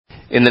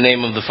In the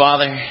name of the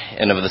Father,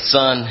 and of the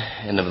Son,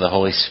 and of the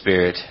Holy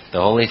Spirit,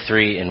 the Holy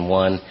Three in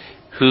One,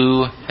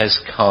 who has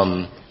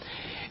come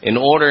in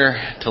order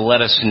to let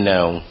us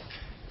know,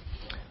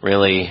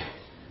 really,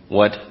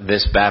 what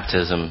this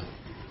baptism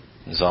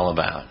is all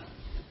about.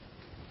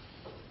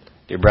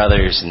 Dear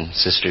brothers and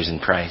sisters in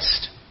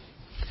Christ,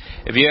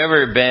 have you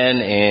ever been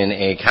in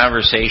a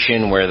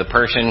conversation where the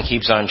person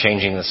keeps on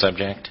changing the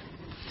subject?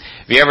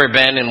 Have you ever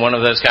been in one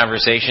of those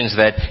conversations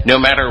that no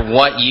matter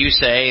what you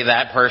say,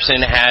 that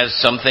person has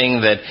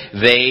something that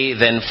they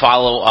then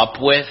follow up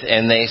with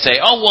and they say,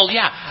 oh, well,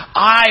 yeah,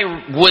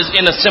 I was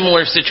in a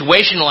similar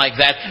situation like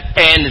that,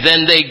 and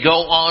then they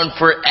go on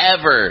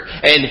forever.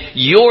 And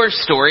your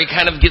story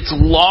kind of gets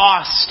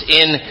lost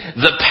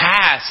in the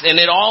past, and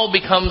it all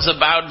becomes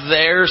about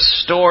their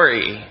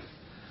story.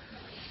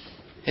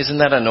 Isn't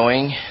that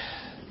annoying?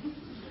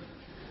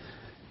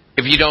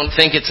 If you don't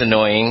think it's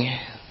annoying,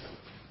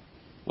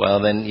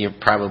 well, then you're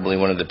probably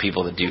one of the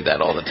people that do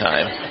that all the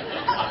time.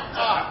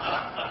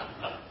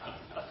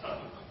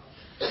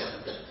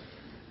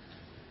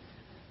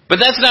 But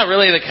that's not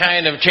really the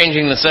kind of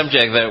changing the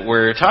subject that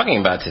we're talking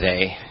about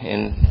today.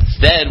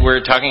 Instead,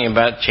 we're talking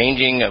about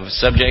changing of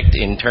subject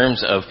in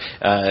terms of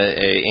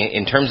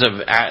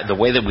the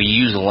way that we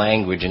use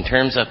language, in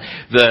terms of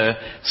the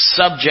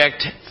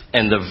subject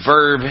and the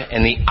verb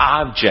and the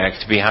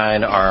object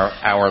behind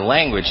our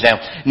language. Now,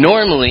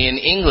 normally in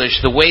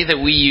English, the way that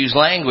we use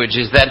language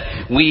is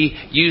that we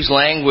use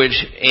language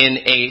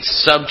in a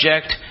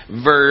subject,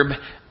 verb,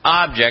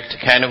 object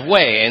kind of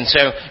way. And so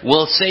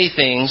we'll say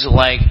things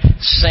like,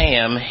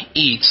 Sam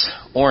eats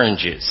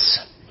oranges.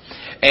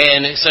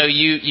 And so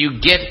you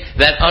get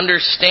that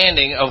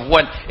understanding of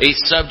what a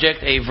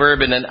subject, a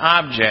verb, and an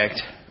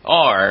object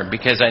are,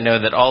 because I know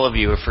that all of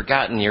you have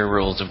forgotten your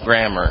rules of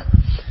grammar.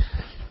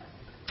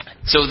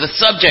 So the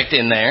subject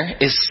in there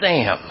is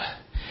Sam.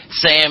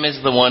 Sam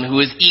is the one who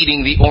is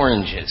eating the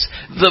oranges.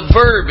 The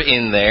verb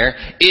in there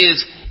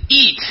is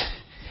eat.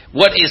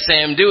 What is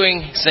Sam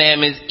doing?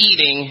 Sam is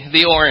eating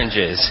the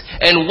oranges.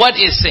 And what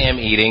is Sam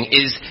eating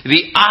is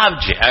the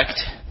object,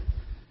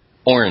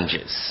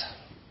 oranges.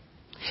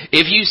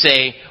 If you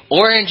say,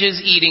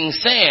 oranges eating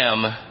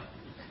Sam,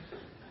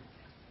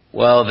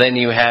 well, then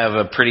you have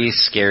a pretty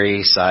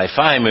scary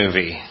sci-fi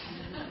movie.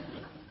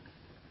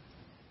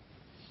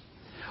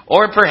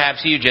 Or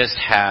perhaps you just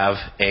have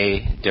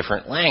a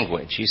different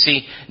language. You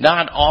see,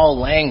 not all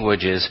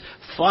languages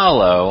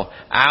follow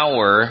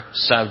our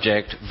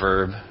subject,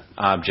 verb,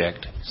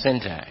 object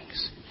syntax.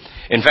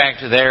 In fact,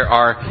 there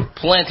are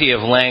plenty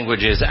of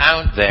languages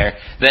out there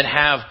that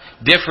have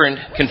different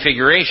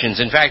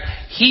configurations. In fact,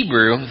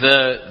 Hebrew,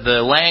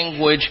 the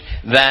language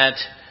that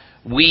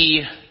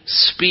we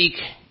speak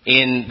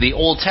in the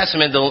Old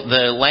Testament,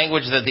 the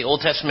language that the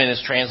Old Testament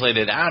is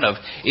translated out of,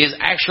 is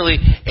actually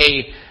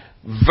a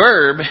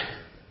verb,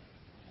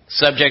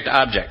 subject,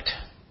 object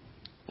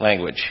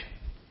language.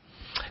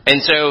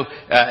 And so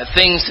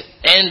things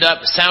end up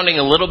sounding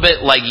a little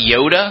bit like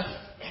Yoda.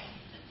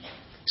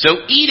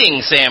 So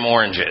eating Sam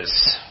oranges.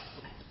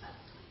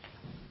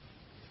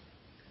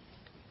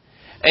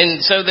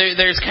 And so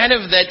there's kind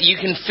of that you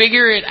can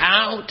figure it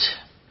out,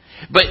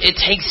 but it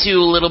takes you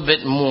a little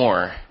bit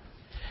more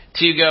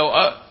to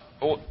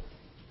go,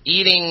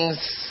 eating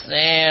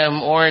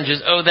Sam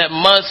oranges. Oh, that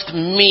must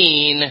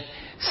mean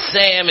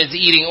Sam is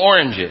eating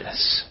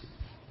oranges.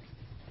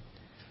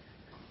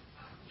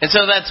 And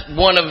so that's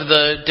one of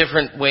the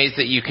different ways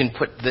that you can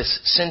put this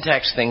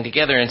syntax thing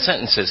together in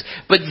sentences.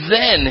 But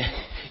then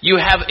you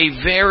have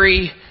a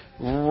very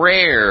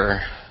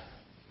rare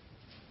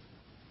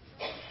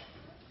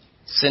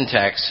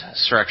syntax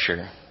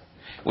structure,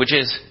 which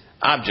is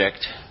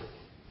object,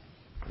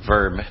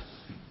 verb,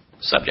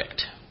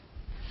 subject.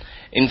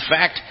 In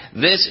fact,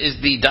 this is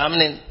the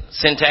dominant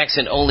syntax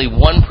in only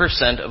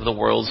 1% of the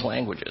world's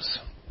languages.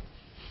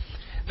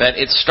 That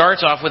it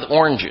starts off with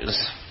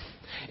oranges,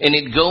 and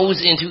it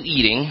goes into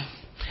eating,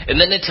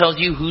 and then it tells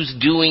you who's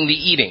doing the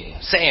eating,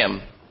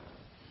 Sam.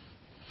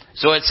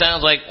 So it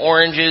sounds like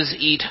oranges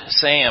eat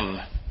Sam.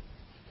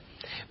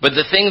 But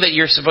the thing that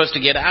you're supposed to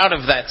get out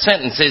of that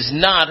sentence is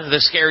not the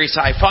scary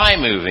sci-fi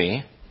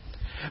movie,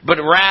 but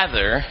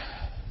rather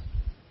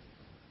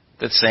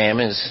that Sam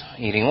is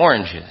eating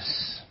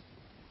oranges.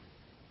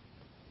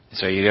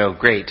 So you go,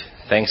 great,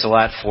 thanks a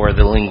lot for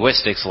the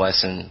linguistics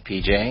lesson,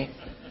 PJ.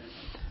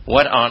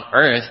 What on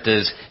earth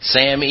does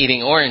Sam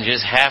eating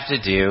oranges have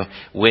to do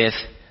with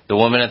the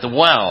woman at the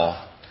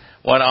well?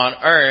 What on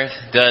earth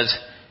does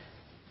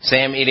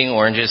Sam eating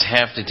oranges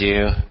have to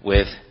do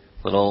with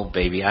little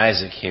baby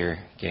Isaac here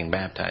getting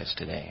baptized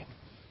today?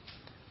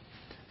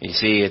 You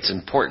see, it's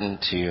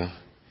important to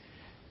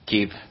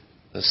keep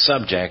the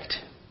subject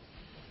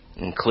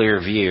in clear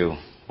view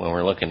when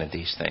we're looking at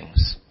these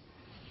things.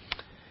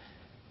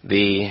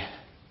 The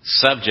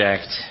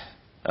subject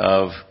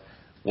of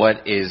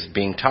what is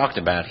being talked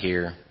about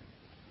here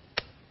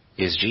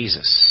is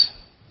Jesus.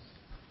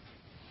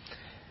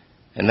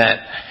 And that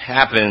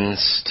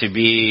happens to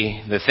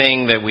be the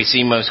thing that we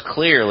see most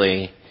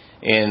clearly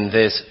in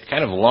this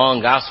kind of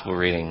long gospel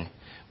reading,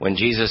 when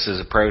Jesus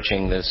is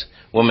approaching this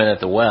woman at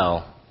the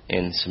well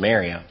in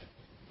Samaria.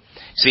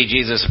 See,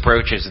 Jesus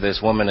approaches this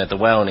woman at the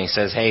well and he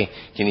says, "Hey,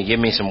 can you give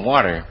me some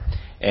water?"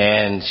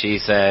 And she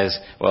says,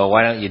 "Well,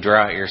 why don't you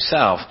draw it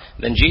yourself?"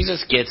 Then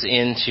Jesus gets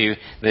into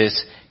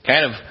this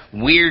kind of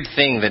weird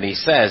thing that he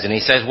says. And he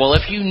says, "Well,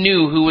 if you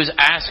knew who was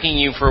asking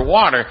you for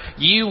water,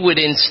 you would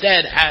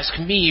instead ask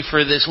me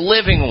for this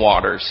living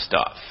water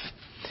stuff."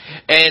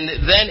 And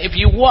then if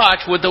you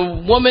watch what the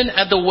woman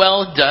at the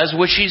well does,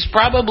 which she's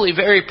probably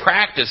very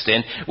practiced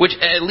in, which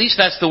at least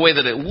that's the way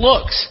that it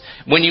looks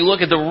when you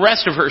look at the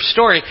rest of her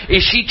story,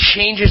 is she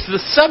changes the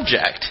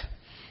subject.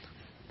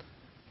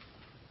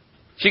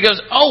 She goes,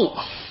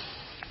 "Oh,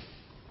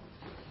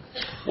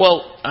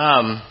 well,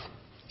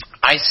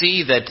 I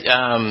see that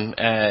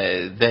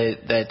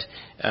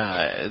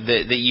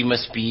that you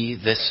must be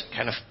this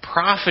kind of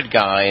prophet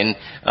guy,"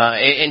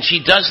 and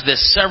she does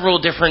this several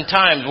different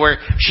times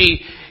where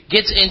she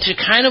gets into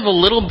kind of a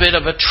little bit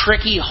of a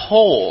tricky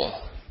hole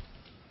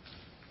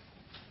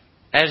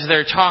as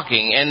they're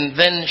talking, and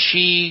then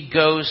she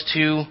goes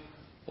to,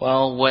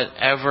 well,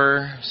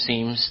 whatever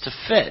seems to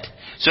fit.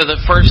 So the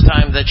first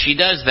time that she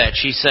does that,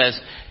 she says,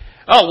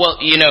 "Oh, well,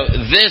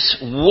 this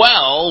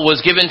well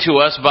was given to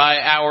us by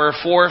our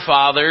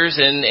forefathers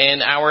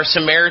and our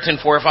Samaritan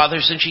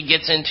forefathers," and she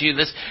gets into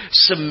this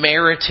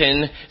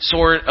Samaritan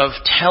sort of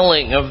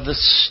telling of the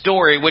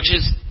story, which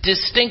is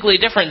distinctly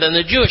different than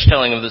the Jewish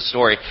telling of the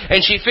story.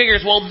 And she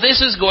figures, well, this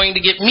is going to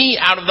get me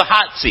out of the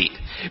hot seat.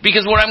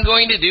 Because what I'm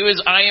going to do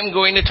is I am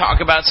going to talk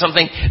about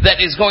something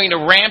that is going to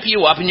ramp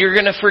you up, and you're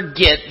going to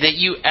forget that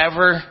you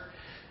ever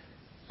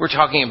were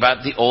talking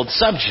about the old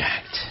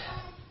subject.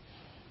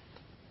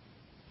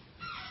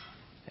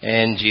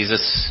 And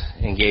Jesus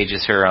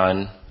engages her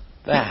on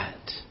that.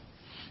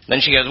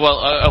 Then she goes,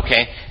 "Well,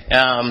 okay."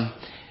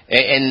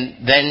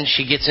 And then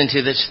she gets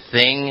into this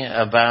thing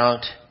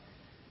about,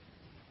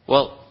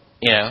 well,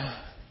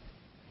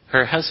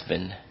 her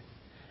husband.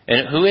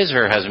 And who is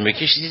her husband?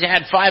 Because she's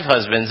had 5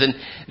 husbands. And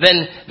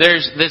then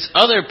there's this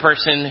other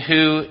person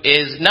who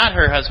is not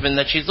her husband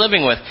that she's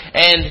living with.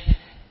 And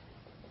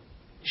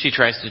she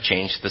tries to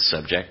change the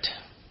subject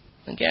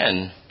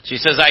again. She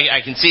says,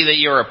 I can see that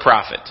you're a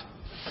prophet.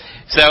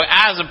 So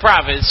as a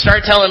prophet,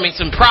 start telling me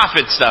some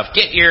prophet stuff.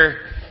 Get your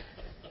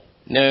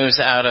nose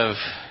out of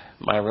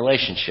my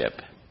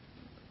relationship.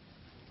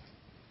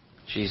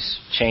 She's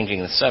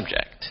changing the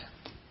subject.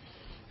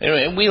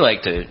 And we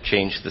like to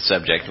change the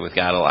subject with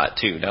God a lot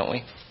too, don't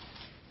we?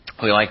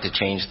 We like to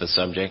change the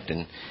subject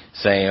and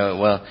say, "Oh,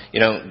 well,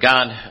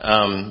 God,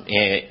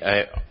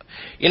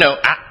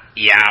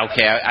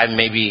 I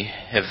maybe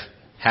have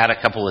had a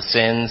couple of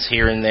sins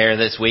here and there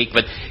this week,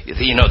 but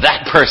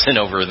that person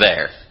over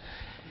there.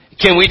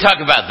 Can we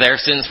talk about their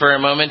sins for a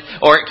moment?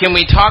 Or can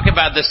we talk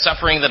about the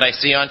suffering that I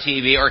see on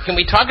TV? Or can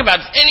we talk about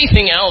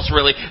anything else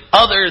really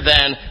other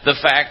than the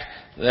fact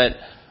that,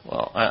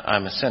 well,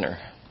 I'm a sinner?"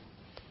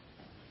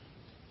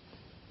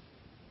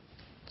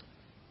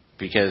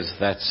 Because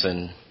that's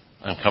an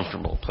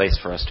uncomfortable place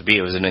for us to be.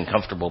 It was an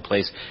uncomfortable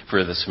place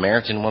for the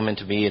Samaritan woman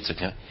to be. It's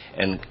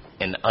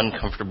an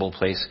uncomfortable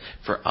place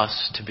for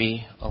us to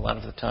be a lot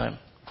of the time.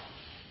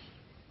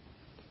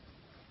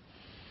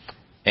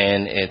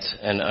 And it's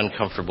an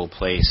uncomfortable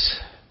place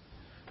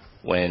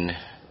when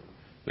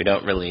we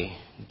don't really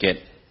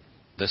get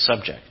the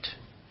subject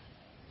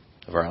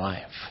of our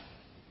life.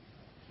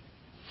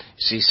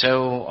 See,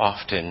 so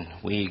often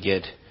we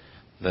get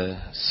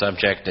the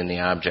subject and the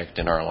object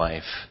in our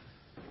life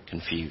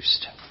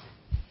confused.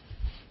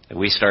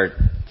 We start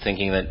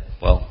thinking that,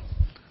 well,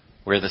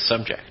 we're the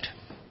subject.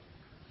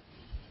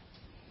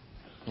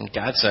 And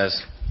God says,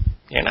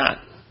 you're not.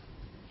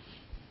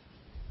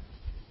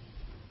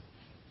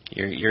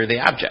 You're the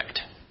object.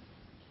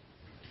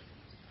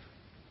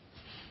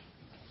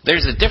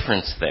 There's a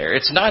difference there.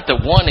 It's not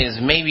that one is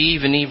maybe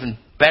even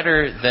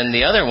better than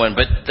the other one,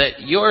 but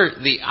that you're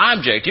the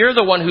object. You're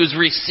the one who's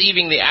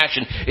receiving the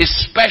action,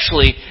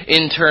 especially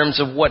in terms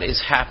of what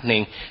is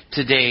happening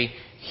today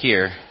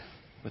here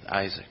with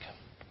Isaac.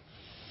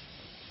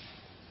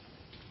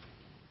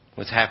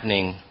 What's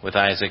happening with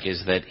Isaac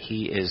is that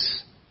he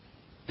is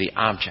the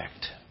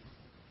object.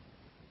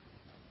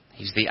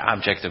 He's the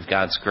object of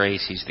God's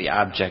grace. He's the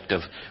object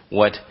of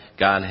what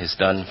God has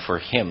done for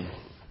him.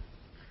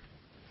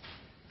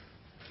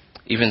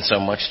 Even so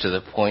much to the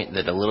point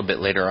that a little bit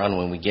later on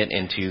when we get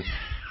into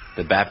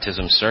the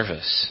baptism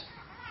service,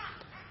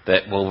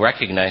 that we'll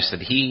recognize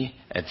that he,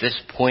 at this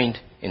point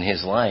in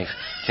his life,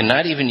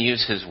 cannot even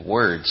use his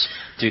words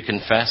to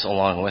confess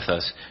along with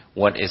us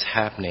what is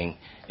happening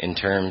in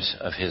terms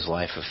of his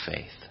life of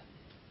faith.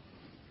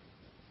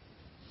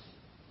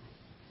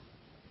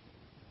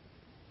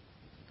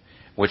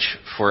 Which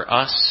for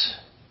us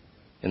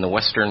in the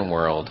Western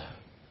world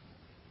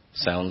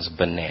sounds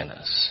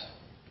bananas.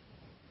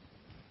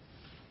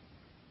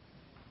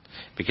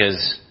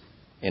 Because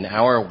in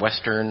our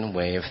Western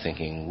way of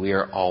thinking, we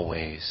are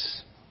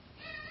always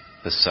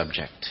the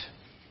subject.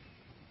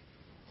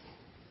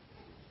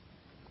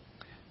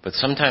 But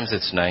sometimes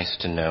it's nice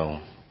to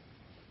know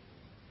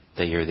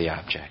that you're the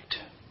object.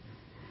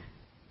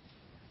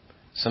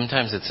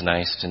 sometimes it's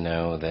nice to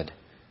know that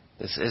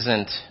this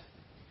isn't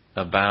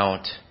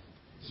about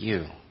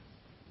you,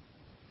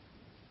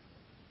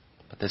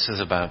 but this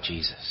is about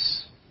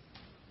Jesus.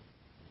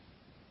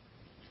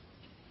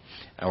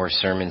 Our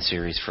sermon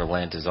series for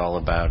Lent is all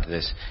about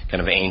this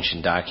kind of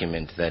ancient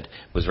document that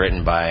was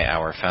written by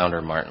our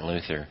founder, Martin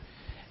Luther.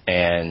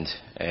 And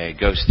it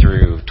goes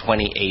through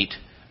 28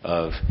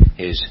 of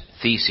his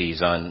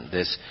theses on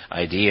this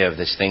idea of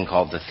this thing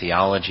called the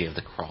theology of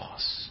the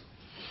cross.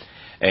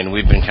 And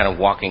we've been kind of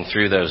walking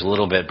through those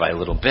little bit by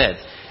little bit.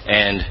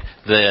 And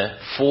the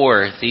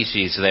 4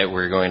 theses that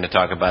we're going to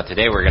talk about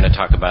today, we're going to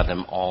talk about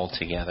them all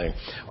together,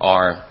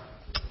 are,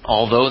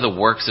 although the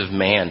works of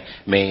man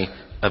may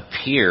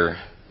appear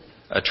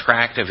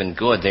attractive and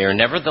good, they are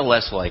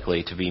nevertheless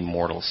likely to be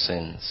mortal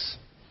sins.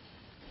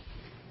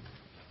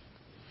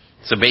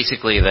 So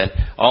basically that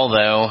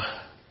although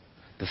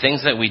the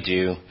things that we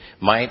do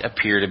might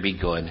appear to be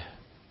good,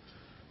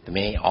 they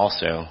may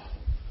also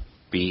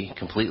be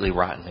completely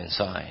rotten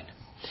inside.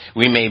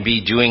 We may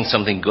be doing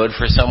something good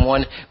for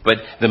someone, but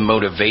the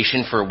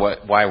motivation for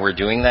why we're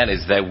doing that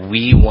is that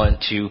we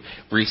want to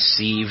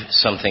receive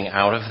something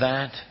out of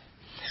that.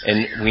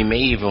 And we may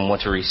even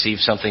want to receive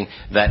something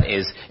that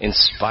is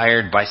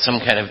inspired by some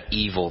kind of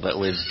evil that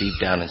lives deep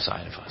down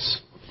inside of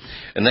us.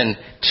 And then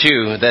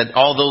 2, that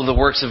although the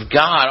works of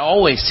God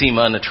always seem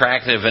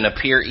unattractive and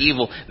appear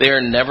evil, they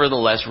are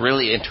nevertheless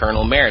really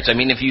eternal merits. I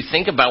mean, if you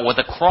think about what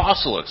the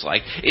cross looks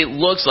like, it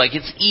looks like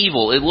it's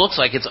evil. It looks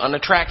like it's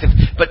unattractive.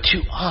 But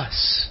to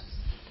us,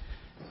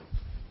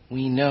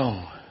 we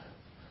know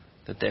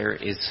that there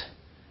is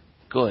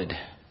good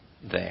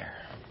there.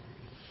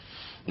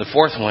 The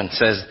 4th one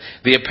says,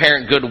 the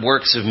apparent good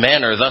works of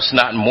men are thus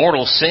not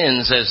mortal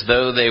sins as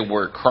though they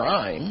were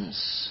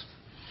crimes.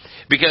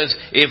 Because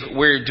if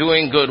we're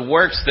doing good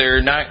works,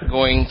 they're not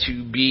going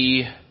to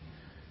be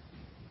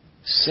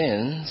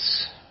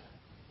sins.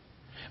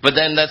 But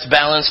then that's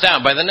balanced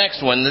out by the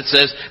next one that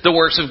says, the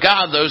works of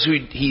God, those who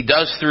he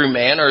does through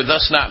man, are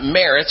thus not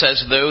merits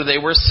as though they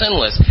were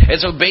sinless. And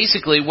so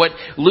basically what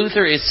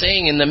Luther is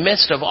saying in the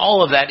midst of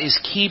all of that is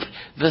keep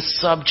the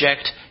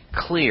subject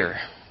clear.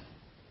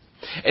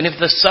 And if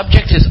the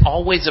subject is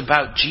always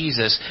about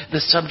Jesus, the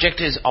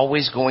subject is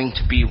always going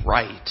to be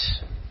right.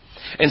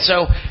 And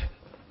so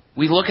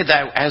we look at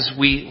that as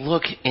we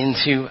look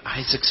into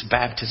Isaac's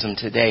baptism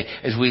today,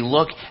 as we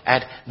look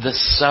at the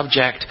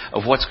subject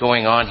of what's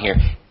going on here.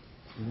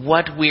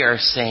 What we are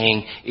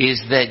saying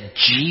is that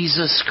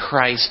Jesus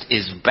Christ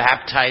is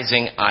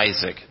baptizing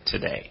Isaac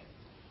today.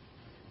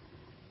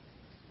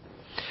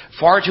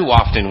 Far too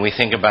often we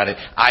think about it,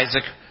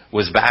 Isaac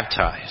was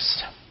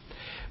baptized.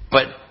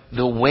 But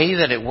the way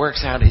that it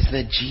works out is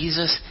that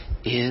Jesus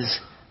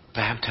is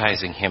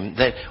baptizing him.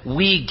 That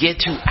we get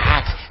to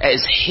act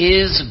as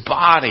his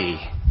body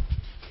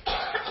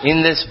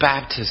in this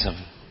baptism.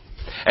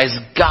 As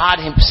God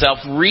himself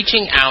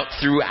reaching out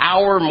through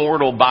our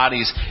mortal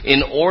bodies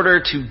in order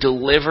to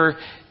deliver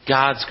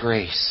God's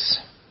grace.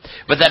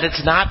 But that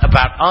it's not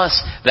about us,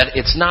 that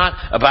it's not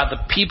about the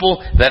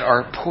people that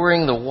are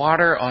pouring the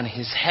water on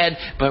his head,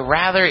 but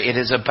rather it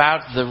is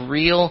about the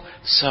real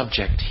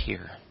subject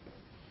here.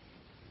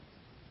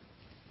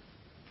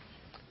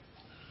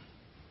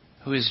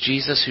 Who is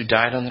Jesus, who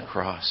died on the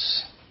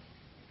cross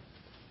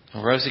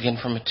and rose again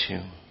from a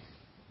tomb,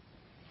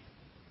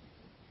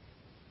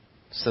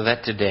 so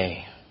that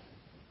today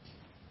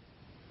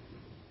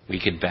we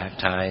could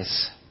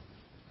baptize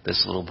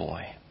this little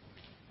boy.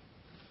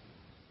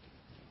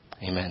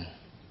 Amen.